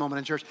a fun moment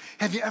in church.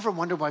 Have you ever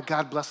wondered why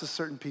God blesses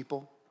certain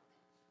people?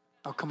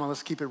 Oh, come on,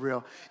 let's keep it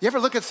real. You ever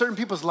look at certain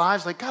people's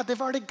lives like, God,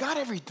 they've already got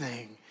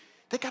everything.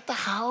 They got the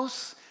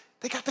house,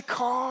 they got the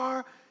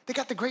car, they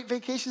got the great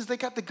vacations, they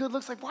got the good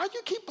looks. Like, why do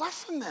you keep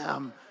blessing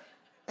them?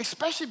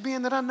 Especially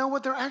being that I know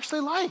what they're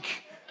actually like.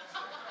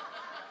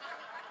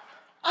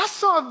 I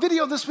saw a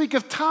video this week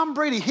of Tom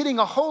Brady hitting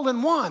a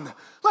hole-in-one.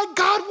 Like,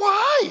 God,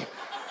 why?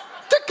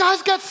 The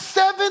guy's got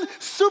 7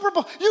 Super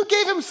Bowl. You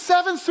gave him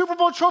 7 Super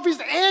Bowl trophies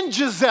and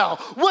Giselle.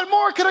 What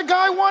more could a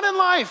guy want in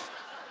life?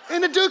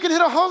 And the dude can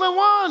hit a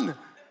hole-in-one.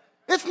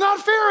 It's not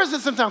fair, is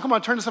it sometimes? Come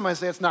on, turn to somebody and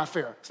say, it's not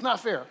fair. It's not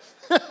fair.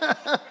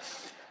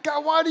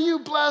 God, why do you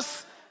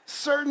bless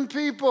certain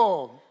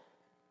people?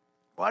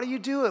 Why do you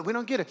do it? We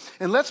don't get it.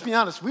 And let's be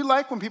honest, we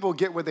like when people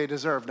get what they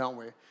deserve, don't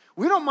we?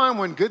 We don't mind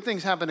when good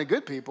things happen to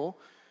good people.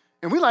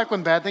 And we like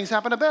when bad things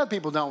happen to bad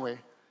people, don't we?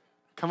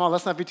 Come on,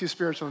 let's not be too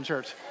spiritual in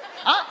church.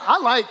 I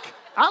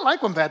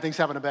like when bad things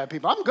happen to bad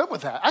people. I'm good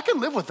with that. I can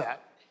live with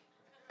that.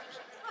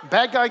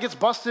 Bad guy gets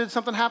busted,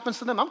 something happens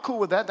to them. I'm cool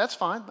with that. That's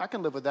fine. I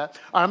can live with that.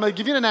 All right, I'm going to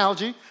give you an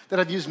analogy that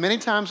I've used many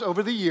times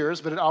over the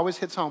years, but it always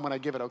hits home when I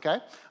give it, okay?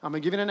 I'm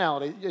going to give you an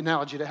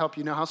analogy to help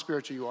you know how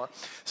spiritual you are.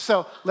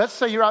 So let's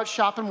say you're out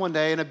shopping one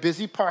day in a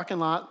busy parking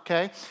lot,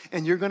 okay?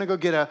 And you're going to go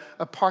get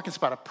a parking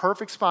spot, a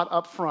perfect spot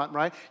up front,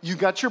 right? You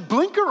got your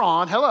blinker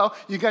on. Hello.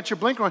 You got your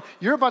blinker on.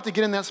 You're about to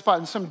get in that spot,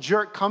 and some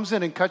jerk comes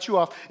in and cuts you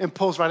off and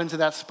pulls right into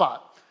that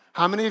spot.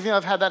 How many of you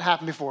have had that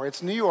happen before?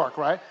 It's New York,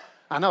 right?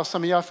 I know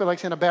some of y'all feel like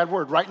saying a bad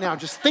word right now,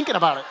 just thinking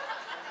about it.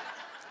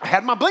 I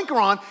had my blinker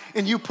on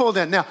and you pulled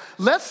in. Now,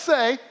 let's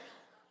say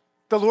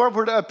the Lord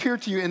were to appear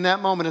to you in that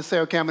moment and say,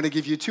 okay, I'm going to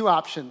give you 2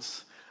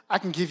 options. I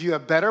can give you a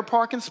better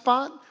parking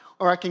spot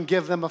or I can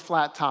give them a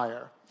flat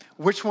tire.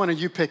 Which one are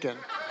you picking?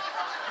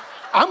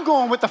 I'm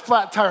going with the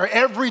flat tire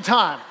every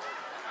time.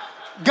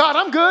 God,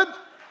 I'm good.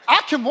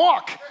 I can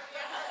walk.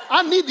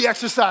 I need the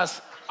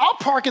exercise. I'll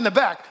park in the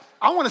back.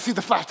 I want to see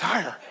the flat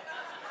tire.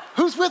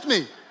 Who's with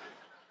me?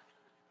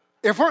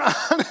 If we're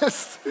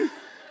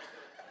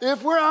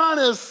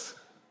honest,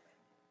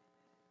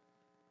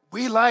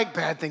 we like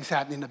bad things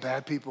happening to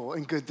bad people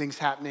and good things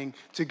happening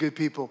to good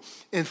people.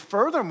 And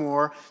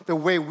furthermore, the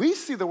way we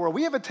see the world,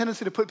 we have a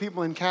tendency to put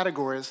people in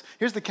categories.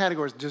 Here's the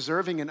categories: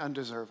 deserving and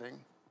undeserving.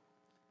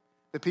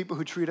 The people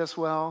who treat us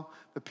well,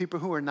 the people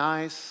who are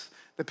nice,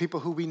 the people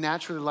who we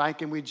naturally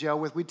like and we gel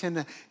with, we tend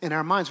to, in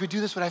our minds, we do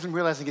this without even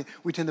realizing it,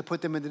 we tend to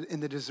put them in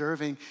the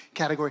deserving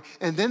category.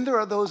 And then there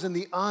are those in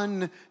the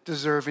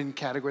undeserving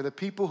category, the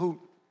people who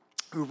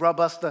rub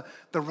us the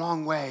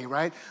wrong way,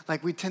 right?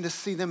 Like we tend to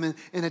see them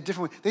in a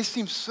different way. They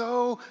seem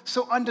so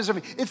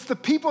undeserving. It's the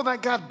people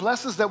that God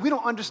blesses that we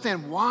don't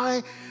understand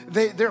why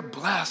they're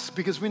blessed,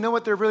 because we know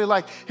what they're really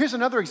like. Here's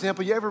another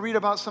example. You ever read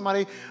about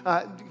somebody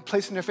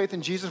placing their faith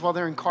in Jesus while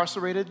they're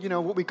incarcerated? You know,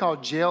 what we call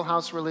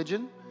jailhouse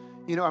religion.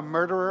 You know, a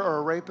murderer or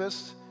a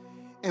rapist.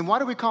 And why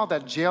do we call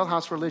that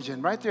jailhouse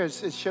religion? Right there,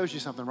 it shows you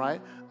something,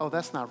 right? Oh,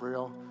 that's not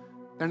real.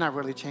 They're not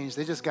really changed.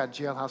 They just got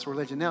jailhouse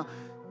religion. Now,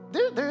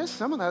 there is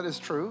some of that is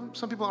true.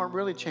 Some people aren't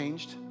really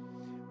changed.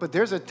 But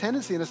there's a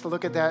tendency in us to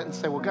look at that and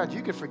say, well, God,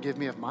 you could forgive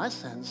me of my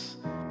sins.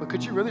 But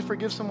could you really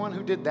forgive someone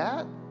who did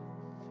that?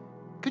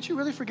 Could you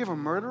really forgive a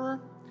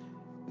murderer?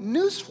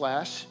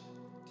 Newsflash,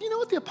 do you know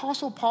what the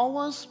Apostle Paul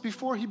was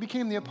before he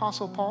became the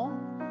Apostle Paul?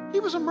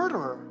 He was a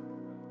murderer.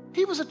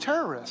 He was a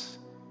terrorist.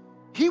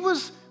 He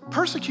was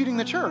persecuting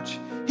the church.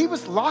 He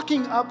was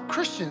locking up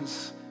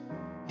Christians.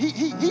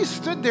 He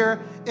stood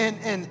there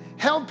and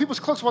held people's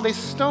cloaks while they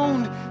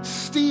stoned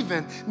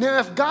Stephen. Now,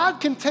 if God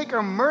can take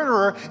a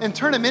murderer and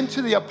turn him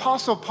into the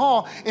Apostle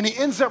Paul, and he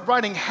ends up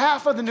writing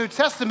half of the New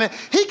Testament,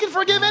 he can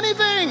forgive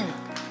anything.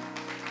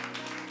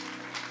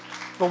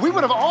 But we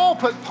would have all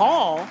put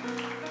Paul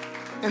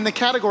in the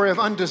category of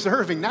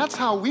undeserving. That's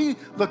how we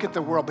look at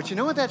the world. But you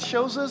know what that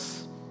shows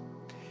us?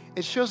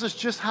 It shows us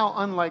just how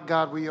unlike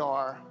God we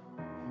are.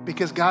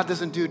 Because God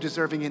doesn't do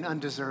deserving and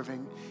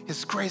undeserving.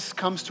 His grace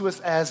comes to us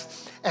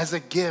as a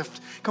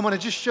gift. Come on, it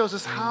just shows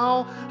us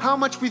how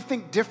much we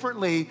think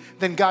differently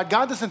than God.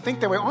 God doesn't think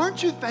that way.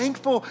 Aren't you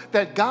thankful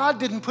that God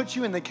didn't put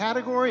you in the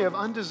category of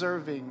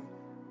undeserving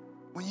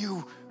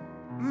when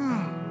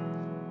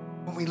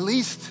we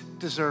least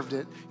deserved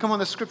it? Come on,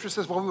 the scripture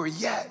says, while we were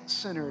yet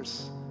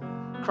sinners,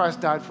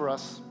 Christ died for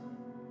us.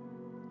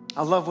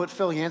 I love what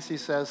Phil Yancey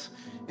says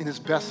in his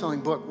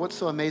best-selling book, What's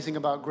So Amazing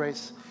About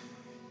Grace?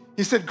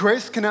 He said,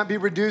 grace cannot be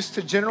reduced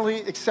to generally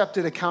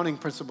accepted accounting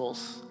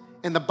principles.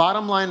 In the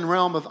bottom line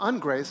realm of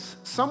ungrace,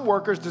 some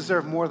workers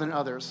deserve more than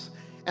others.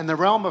 In the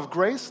realm of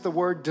grace, the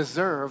word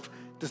deserve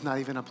does not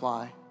even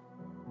apply.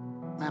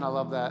 Man, I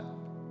love that.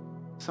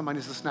 Somebody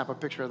needs to snap a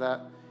picture of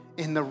that.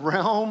 In the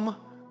realm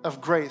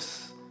of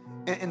grace,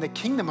 in the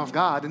kingdom of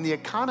God, in the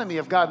economy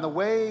of God, in the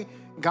way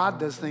God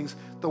does things,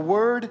 the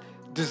word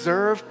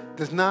deserve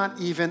does not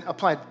even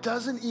apply. It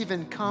doesn't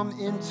even come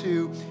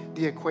into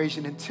the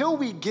equation until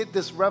we get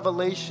this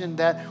revelation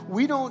that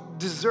we don't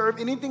deserve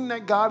anything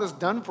that God has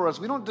done for us.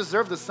 We don't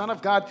deserve the Son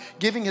of God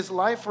giving his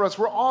life for us.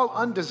 We're all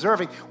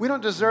undeserving. We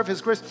don't deserve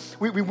his grace.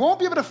 We won't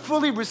be able to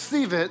fully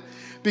receive it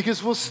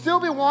because we'll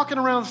still be walking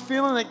around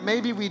feeling like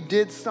maybe we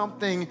did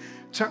something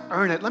to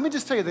earn it. Let me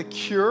just tell you, the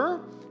cure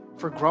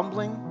for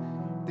grumbling,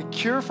 the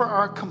cure for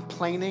our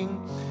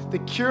complaining, the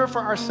cure for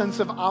our sense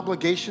of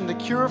obligation, the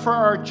cure for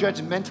our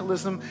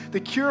judgmentalism, the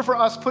cure for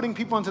us putting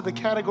people into the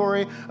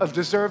category of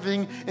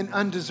deserving and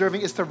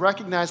undeserving is to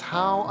recognize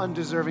how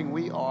undeserving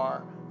we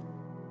are.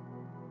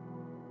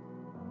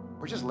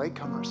 We're just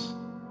latecomers.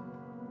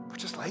 We're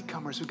just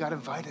latecomers who got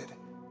invited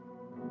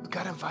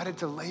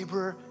to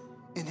labor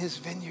in his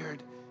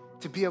vineyard,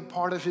 to be a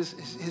part of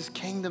his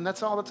kingdom.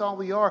 That's all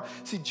we are.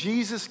 See,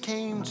 Jesus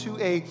came to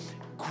a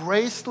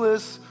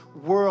graceless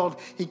world.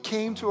 He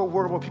came to a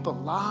world where people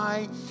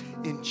lie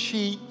and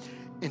cheat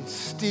and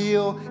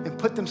steal and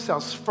put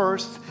themselves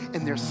first,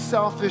 and they're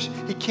selfish.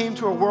 He came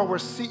to a world where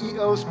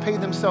CEOs pay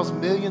themselves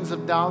millions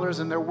of dollars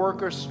and their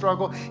workers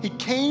struggle. He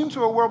came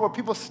to a world where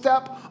people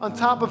step on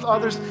top of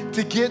others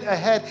to get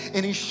ahead,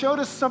 and he showed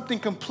us something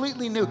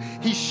completely new.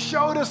 He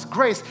showed us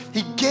grace.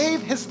 He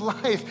gave his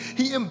life.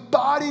 He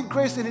embodied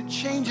grace, and it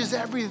changes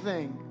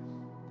everything.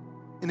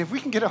 And if we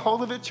can get a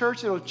hold of it,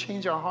 church, it'll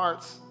change our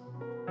hearts.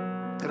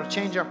 It'll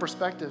change our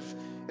perspective.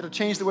 It'll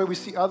change the way we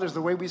see others,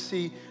 the way we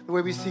see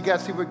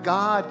God. See what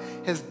God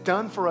has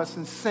done for us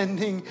in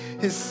sending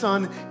his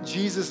son,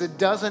 Jesus. It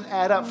doesn't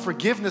add up.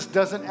 Forgiveness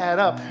doesn't add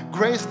up.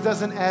 Grace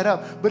doesn't add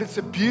up, but it's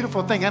a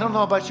beautiful thing. I don't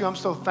know about you. I'm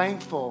so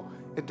thankful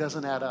it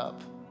doesn't add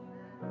up.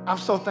 I'm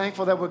so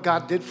thankful that what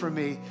God did for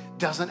me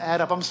doesn't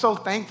add up. I'm so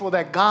thankful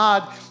that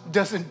God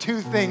doesn't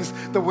do things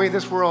the way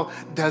this world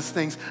does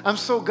things. I'm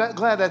so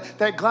glad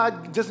that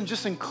God doesn't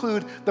just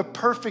include the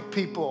perfect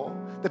people,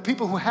 the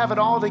people who have it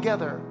all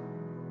together,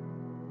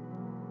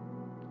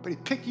 but he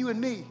picked you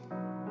and me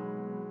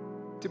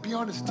to be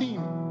on his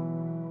team.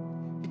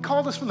 He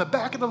called us from the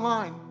back of the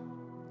line,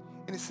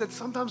 and he said,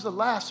 sometimes the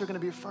last are going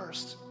to be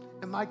first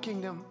in my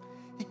kingdom.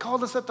 He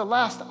called us at the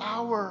last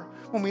hour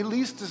when we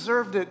least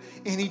deserved it,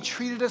 and he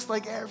treated us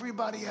like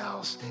everybody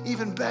else.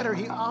 Even better,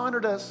 he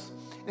honored us.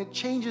 And it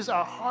changes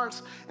our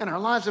hearts and our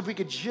lives if we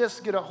could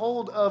just get a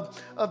hold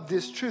of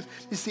this truth.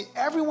 You see,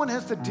 everyone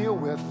has to deal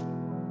with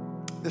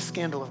the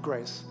scandal of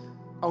grace.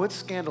 Oh, it's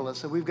scandalous,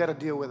 so we've got to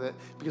deal with it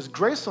because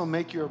grace will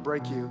make you or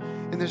break you.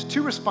 And there's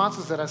two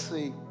responses that I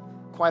see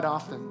quite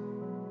often.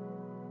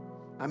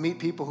 I meet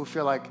people who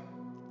feel like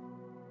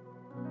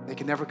they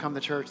can never come to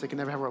church, they can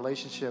never have a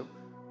relationship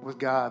with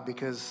God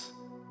because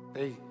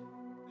they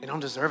don't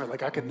deserve it.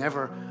 Like I could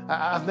never.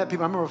 I've met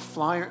people. I remember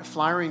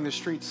flyering the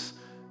streets,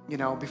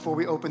 before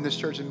we opened this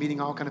church and meeting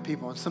all kind of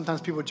people. And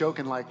sometimes people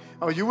joking like,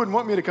 "Oh, you wouldn't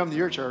want me to come to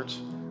your church?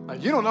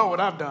 Like you don't know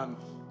what I've done,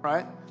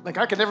 right? Like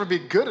I could never be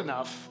good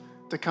enough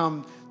to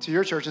come to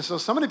your church." And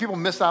so many people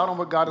miss out on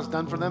what God has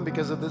done for them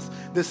because of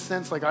this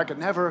sense like I could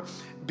never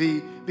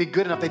be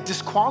good enough. They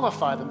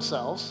disqualify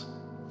themselves.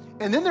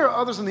 And then there are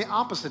others on the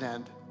opposite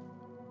end,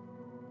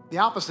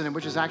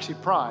 which is actually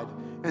pride.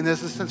 And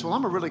there's this sense, well,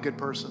 I'm a really good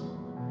person.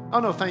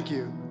 Oh, no, thank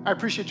you. I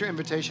appreciate your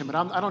invitation, but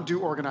I don't do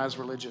organized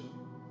religion.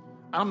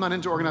 I'm not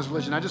into organized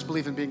religion. I just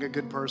believe in being a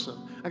good person.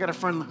 I got a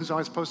friend who's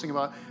always posting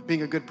about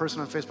being a good person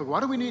on Facebook. Why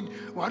do we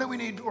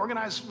need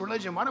organized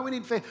religion? Why do we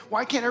need faith?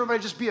 Why can't everybody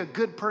just be a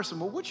good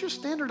person? Well, what's your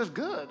standard of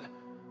good?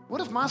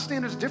 What if my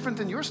standard's different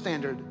than your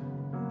standard?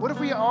 What if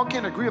we all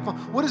can't agree upon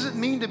what does it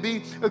mean to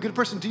be a good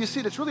person? Do you see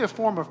it? It's really a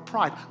form of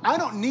pride. I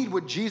don't need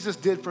what Jesus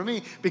did for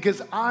me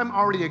because I'm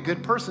already a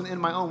good person in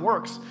my own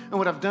works and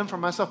what I've done for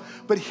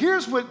myself. But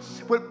here's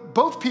what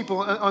both people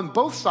on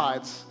both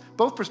sides,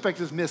 both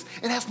perspectives miss.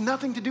 It has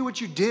nothing to do with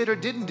what you did or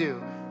didn't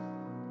do.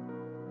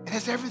 It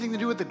has everything to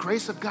do with the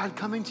grace of God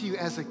coming to you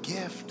as a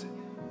gift.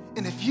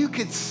 And if you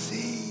could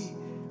see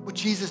what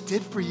Jesus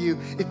did for you,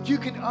 if you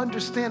could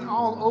understand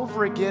all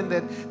over again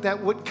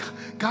that what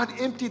God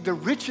emptied the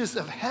riches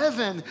of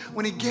heaven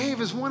when he gave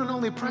his one and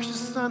only precious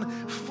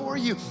son for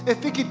you,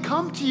 if it could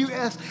come to you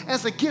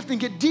as a gift and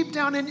get deep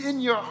down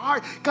in your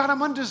heart, God,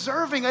 I'm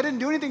undeserving. I didn't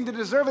do anything to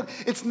deserve it.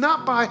 It's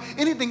not by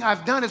anything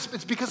I've done.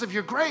 It's because of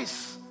your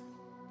grace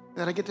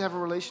that I get to have a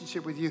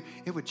relationship with you.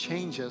 It would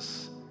change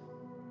us.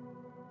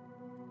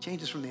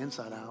 Change us from the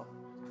inside out.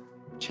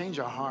 Change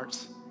our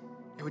hearts.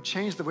 It would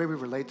change the way we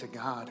relate to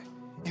God.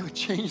 It would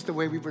change the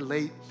way we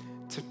relate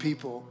to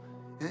people.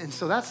 And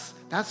so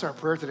that's our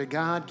prayer today.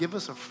 God, give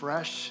us a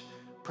fresh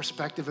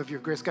perspective of your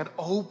grace. God,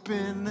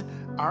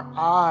 open our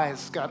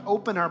eyes. God,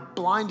 open our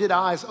blinded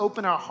eyes.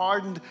 Open our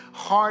hardened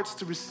hearts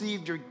to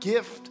receive your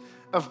gift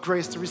of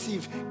grace, to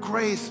receive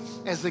grace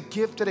as a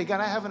gift today.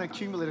 God, I haven't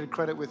accumulated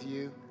credit with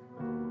you.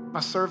 My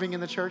serving in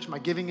the church, my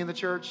giving in the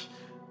church,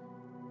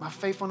 my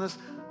faithfulness,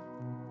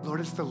 Lord,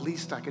 it's the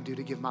least I could do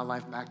to give my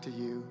life back to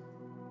you,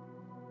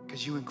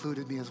 because you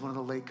included me as one of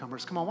the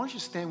latecomers. Come on, why don't you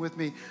stand with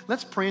me?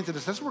 Let's pray into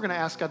this. That's what we're going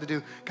to ask God to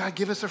do. God,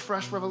 give us a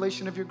fresh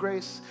revelation of your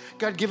grace.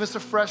 God, give us a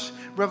fresh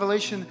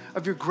revelation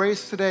of your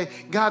grace today.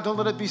 God, don't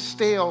let it be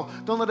stale.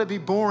 Don't let it be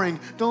boring.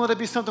 Don't let it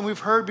be something we've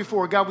heard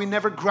before. God, we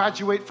never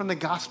graduate from the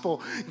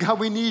gospel. God,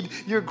 we need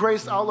your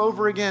grace all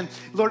over again.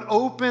 Lord,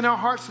 open our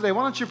hearts today.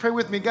 Why don't you pray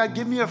with me? God,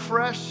 give me a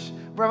fresh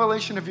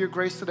revelation of your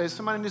grace today.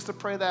 Somebody needs to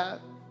pray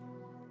that.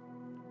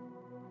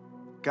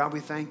 God,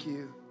 we thank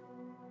you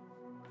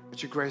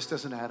that your grace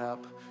doesn't add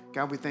up.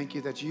 God, we thank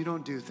you that you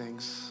don't do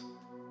things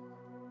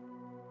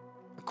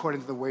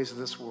according to the ways of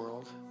this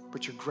world,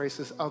 but your grace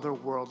is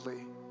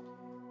otherworldly.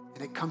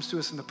 And it comes to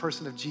us in the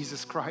person of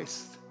Jesus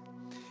Christ,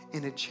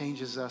 and it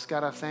changes us.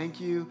 God, I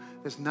thank you.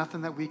 There's nothing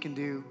that we can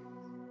do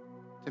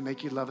to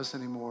make you love us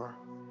anymore.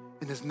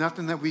 And there's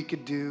nothing that we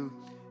could do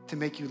to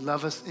make you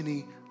love us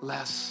any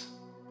less.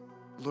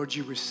 Lord,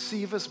 you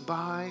receive us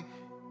by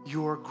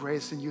your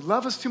grace, and you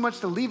love us too much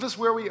to leave us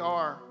where we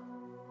are.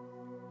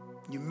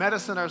 You met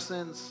us in our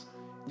sins.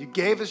 You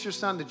gave us your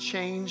son to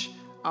change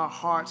our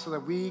hearts so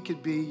that we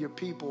could be your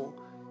people,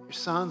 your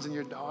sons and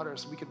your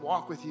daughters. We could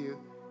walk with you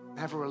and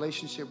have a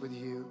relationship with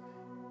you.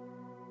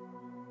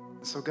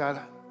 And so,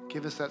 God,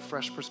 give us that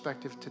fresh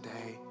perspective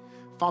today.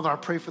 Father, I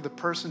pray for the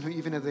person who,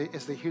 even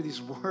as they hear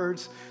these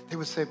words, they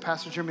would say,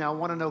 Pastor Jeremy, I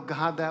want to know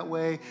God that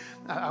way.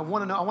 I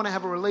want to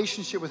have a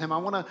relationship with him. I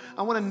want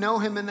to know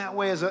him in that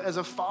way as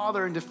a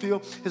father and to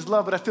feel his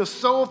love. But I feel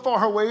so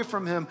far away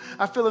from him.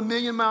 I feel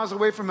 1,000,000 miles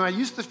away from him. I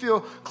used to feel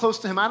close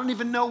to him. I don't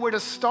even know where to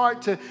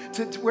start, to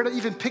where to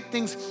even pick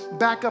things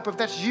back up. If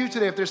that's you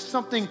today, if there's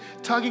something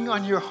tugging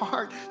on your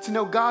heart to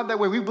know God that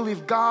way, we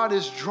believe God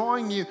is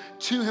drawing you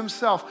to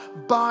himself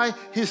by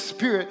his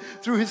Spirit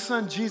through his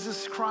son,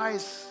 Jesus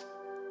Christ.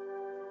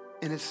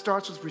 And it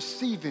starts with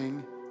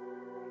receiving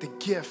the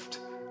gift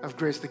of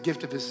grace, the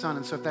gift of his son.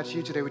 And so if that's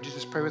you today, would you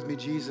just pray with me?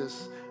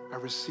 Jesus, I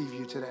receive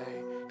you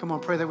today. Come on,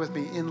 pray that with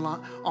me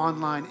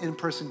online, in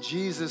person.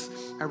 Jesus,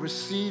 I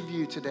receive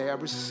you today. I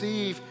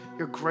receive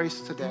your grace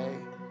today.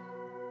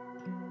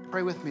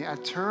 Pray with me. I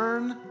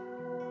turn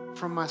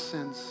from my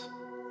sins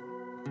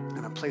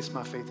and I place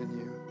my faith in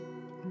you.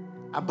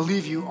 I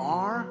believe you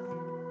are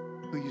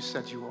who you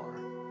said you are,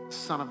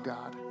 Son of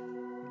God.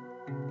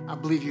 I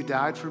believe you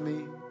died for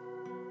me.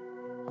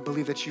 I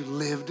believe that you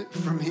lived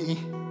for me.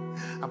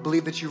 I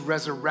believe that you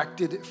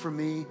resurrected for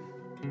me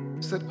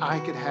so that I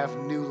could have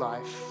new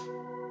life.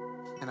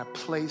 And I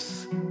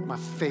place my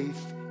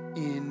faith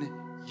in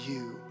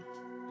you.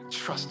 I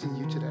trust in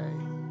you today.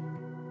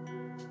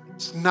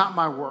 It's not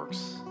my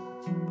works,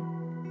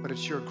 but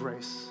it's your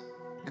grace.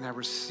 And I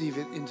receive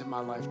it into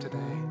my life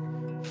today.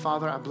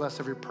 Father, I bless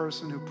every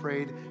person who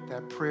prayed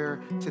that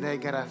prayer today.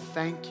 God, I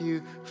thank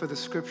you for the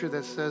scripture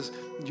that says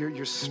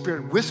your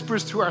spirit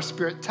whispers to our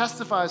spirit,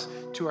 testifies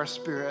to our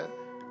spirit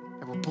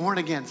that we're born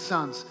again,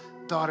 sons,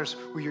 daughters,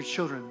 we're your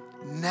children,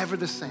 never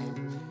the same.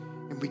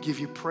 And we give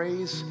you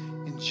praise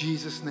in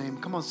Jesus' name.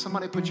 Come on,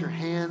 somebody put your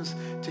hands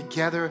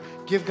together.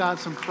 Give God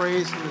some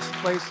praise in this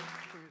place.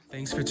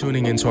 Thanks for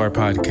tuning into our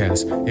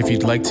podcast. If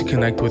you'd like to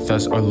connect with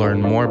us or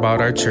learn more about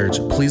our church,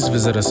 please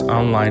visit us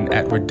online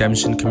at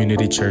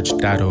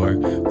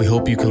redemptioncommunitychurch.org. We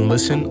hope you can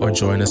listen or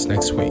join us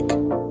next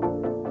week.